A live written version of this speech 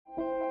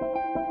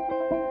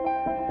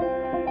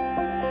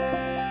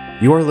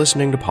You are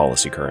listening to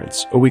Policy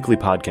Currents, a weekly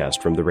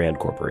podcast from the RAND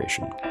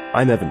Corporation.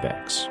 I'm Evan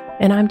Banks.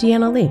 And I'm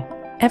Deanna Lee.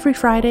 Every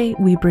Friday,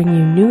 we bring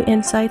you new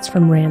insights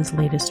from RAND's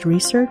latest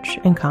research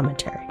and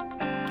commentary.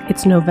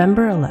 It's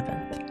November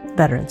 11th,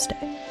 Veterans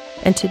Day.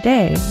 And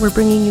today, we're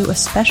bringing you a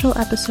special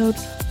episode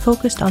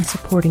focused on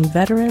supporting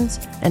veterans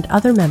and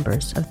other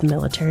members of the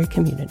military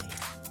community.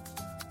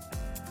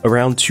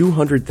 Around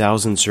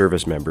 200,000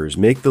 service members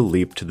make the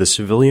leap to the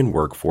civilian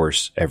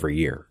workforce every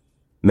year.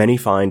 Many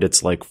find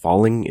it's like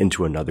falling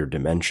into another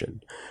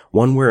dimension,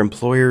 one where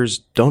employers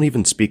don't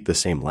even speak the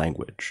same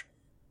language.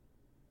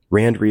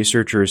 RAND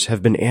researchers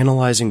have been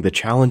analyzing the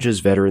challenges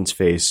veterans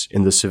face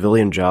in the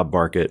civilian job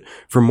market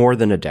for more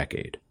than a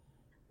decade.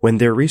 When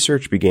their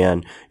research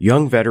began,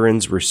 young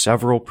veterans were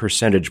several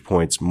percentage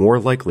points more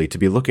likely to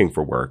be looking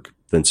for work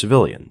than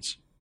civilians.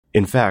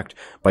 In fact,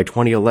 by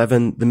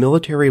 2011, the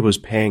military was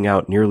paying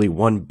out nearly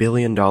 $1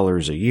 billion a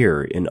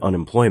year in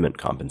unemployment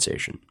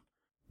compensation.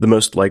 The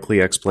most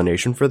likely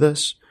explanation for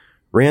this?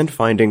 RAND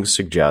findings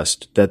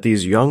suggest that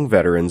these young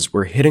veterans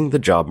were hitting the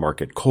job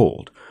market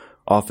cold,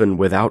 often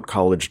without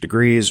college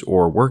degrees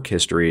or work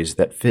histories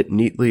that fit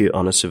neatly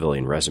on a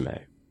civilian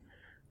resume.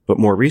 But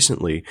more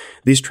recently,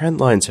 these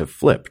trend lines have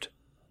flipped.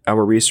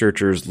 Our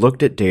researchers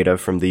looked at data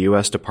from the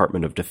U.S.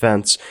 Department of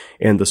Defense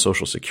and the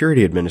Social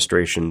Security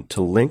Administration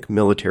to link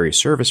military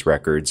service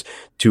records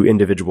to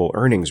individual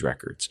earnings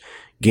records,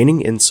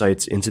 gaining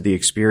insights into the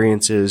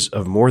experiences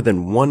of more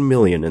than 1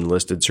 million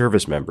enlisted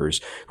service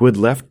members who had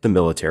left the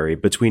military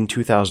between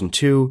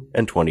 2002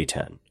 and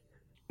 2010.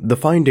 The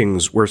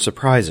findings were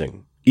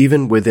surprising,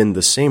 even within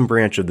the same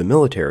branch of the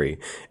military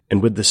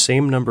and with the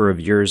same number of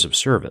years of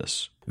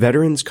service.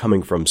 Veterans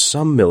coming from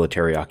some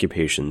military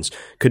occupations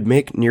could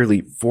make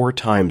nearly 4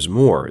 times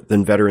more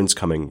than veterans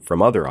coming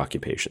from other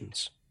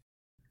occupations.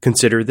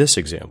 Consider this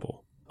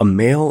example. A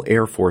male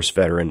Air Force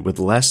veteran with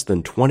less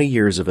than 20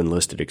 years of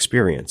enlisted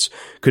experience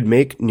could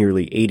make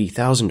nearly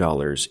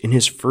 $80,000 in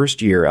his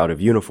first year out of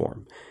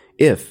uniform,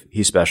 if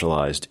he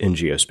specialized in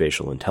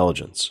geospatial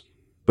intelligence.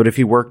 But if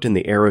he worked in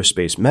the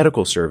aerospace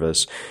medical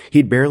service,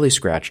 he'd barely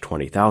scratch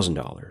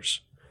 $20,000.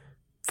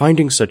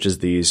 Findings such as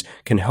these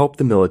can help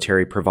the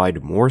military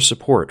provide more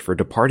support for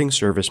departing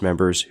service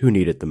members who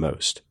need it the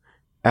most.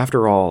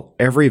 After all,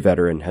 every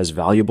veteran has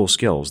valuable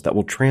skills that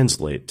will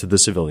translate to the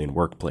civilian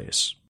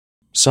workplace.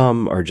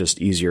 Some are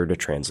just easier to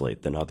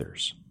translate than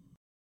others.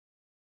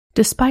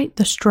 Despite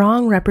the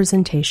strong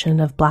representation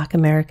of Black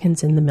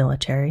Americans in the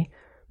military,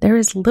 there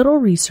is little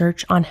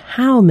research on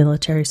how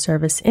military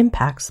service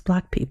impacts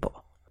Black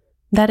people.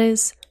 That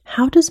is,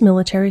 how does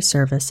military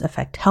service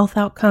affect health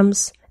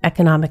outcomes,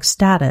 economic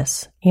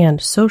status, and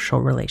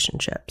social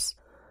relationships?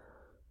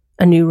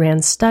 A new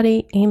RAND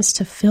study aims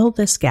to fill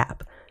this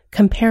gap,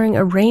 comparing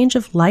a range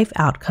of life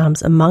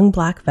outcomes among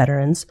Black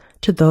veterans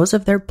to those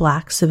of their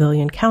Black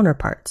civilian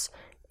counterparts,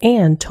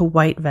 and to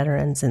white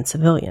veterans and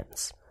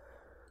civilians.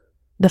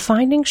 The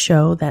findings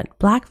show that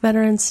Black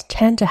veterans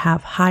tend to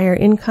have higher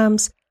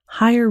incomes,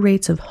 higher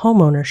rates of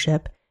home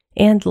ownership,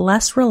 and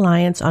less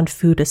reliance on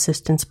food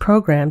assistance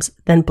programs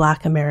than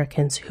Black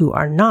Americans who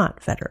are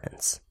not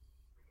veterans.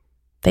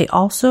 They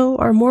also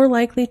are more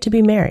likely to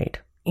be married,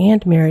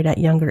 and married at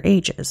younger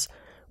ages,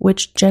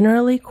 which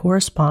generally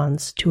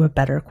corresponds to a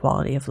better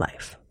quality of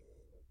life.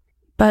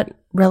 But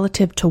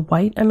relative to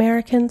white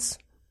Americans,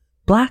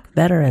 Black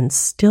veterans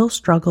still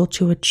struggle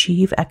to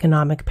achieve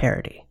economic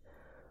parity.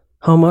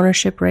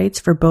 Homeownership rates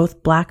for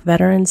both Black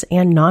veterans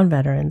and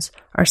non-veterans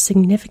are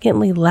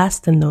significantly less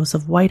than those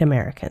of white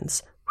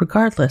Americans,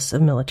 regardless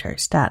of military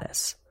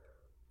status.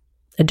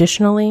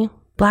 Additionally,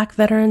 Black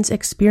veterans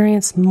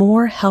experience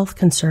more health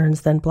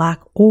concerns than Black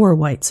or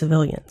white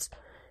civilians,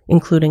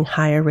 including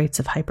higher rates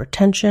of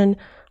hypertension,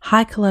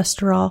 high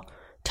cholesterol,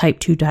 type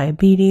 2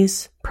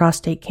 diabetes,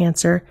 prostate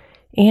cancer,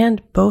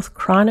 and both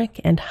chronic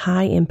and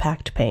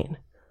high-impact pain.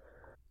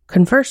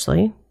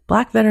 Conversely,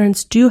 Black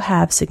veterans do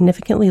have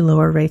significantly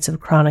lower rates of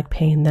chronic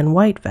pain than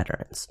white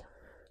veterans,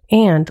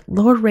 and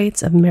lower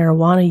rates of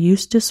marijuana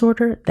use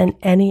disorder than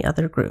any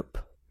other group.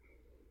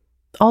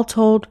 All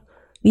told,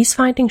 these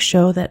findings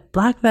show that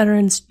Black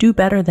veterans do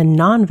better than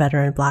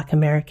non-veteran Black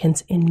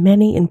Americans in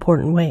many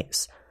important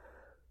ways.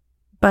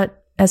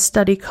 But as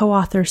study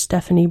co-author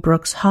Stephanie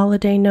Brooks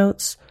Holliday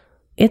notes,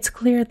 it's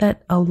clear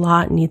that a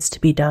lot needs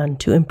to be done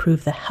to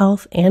improve the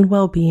health and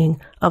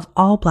well-being of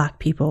all Black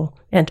people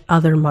and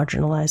other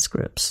marginalized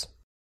groups.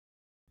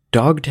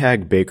 Dog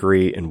Tag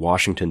Bakery in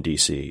Washington,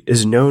 D.C.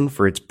 is known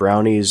for its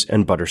brownies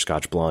and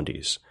butterscotch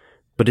blondies.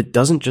 But it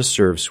doesn't just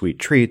serve sweet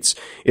treats,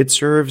 it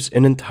serves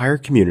an entire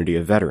community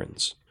of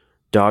veterans.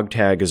 Dog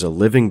Tag is a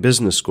living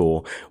business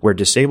school where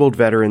disabled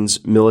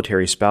veterans,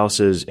 military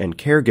spouses, and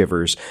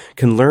caregivers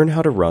can learn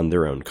how to run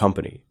their own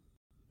company.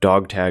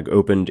 Dog Tag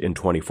opened in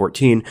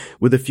 2014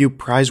 with a few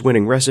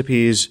prize-winning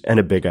recipes and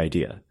a big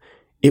idea.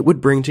 It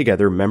would bring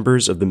together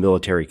members of the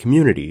military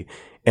community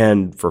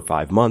and, for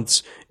 5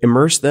 months,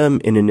 immerse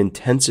them in an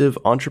intensive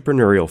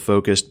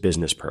entrepreneurial-focused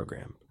business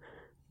program.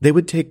 They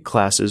would take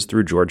classes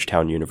through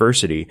Georgetown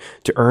University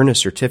to earn a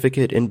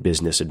certificate in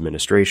business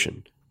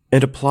administration.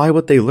 and apply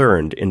what they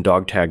learned in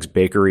DogTag's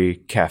bakery,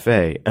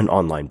 cafe, and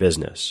online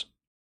business.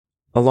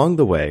 Along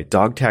the way,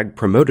 DogTag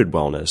promoted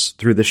wellness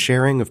through the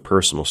sharing of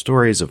personal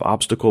stories of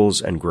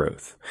obstacles and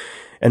growth,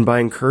 and by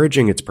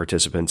encouraging its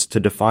participants to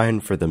define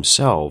for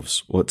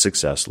themselves what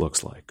success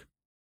looks like.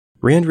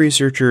 RAND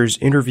researchers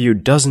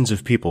interviewed dozens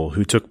of people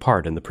who took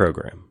part in the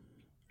program.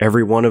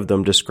 Every one of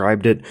them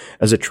described it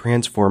as a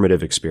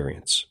transformative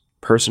experience,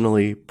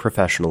 personally,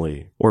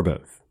 professionally, or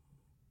both.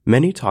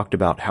 Many talked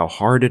about how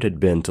hard it had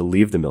been to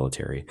leave the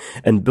military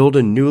and build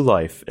a new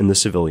life in the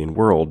civilian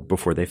world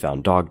before they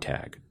found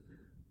DogTag.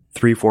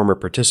 3 former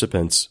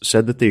participants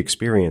said that the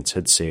experience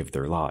had saved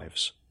their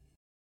lives.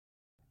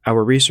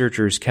 Our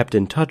researchers kept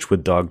in touch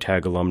with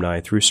DogTag alumni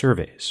through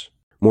surveys.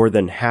 More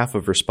than half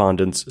of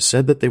respondents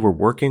said that they were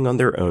working on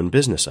their own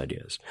business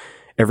ideas,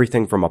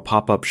 everything from a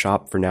pop-up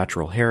shop for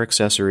natural hair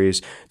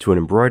accessories to an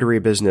embroidery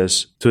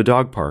business to a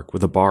dog park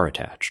with a bar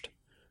attached.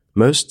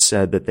 Most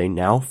said that they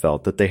now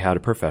felt that they had a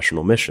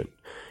professional mission,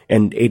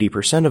 and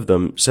 80% of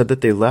them said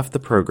that they left the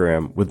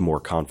program with more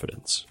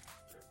confidence.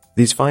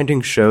 These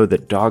findings show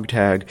that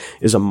DogTag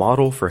is a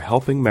model for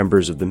helping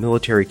members of the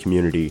military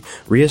community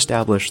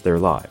reestablish their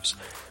lives,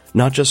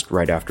 not just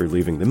right after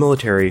leaving the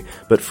military,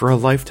 but for a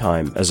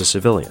lifetime as a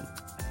civilian.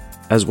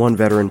 As one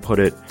veteran put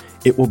it,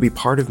 "It will be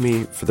part of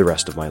me for the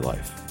rest of my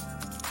life."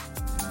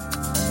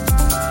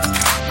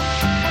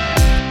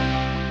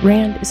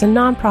 RAND is a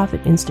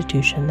nonprofit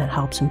institution that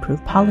helps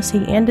improve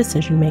policy and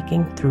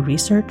decision-making through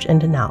research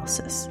and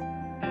analysis.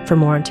 For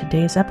more on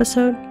today's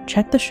episode,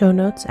 check the show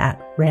notes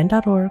at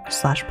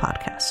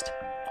rand.org/podcast.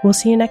 We'll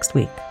see you next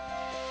week.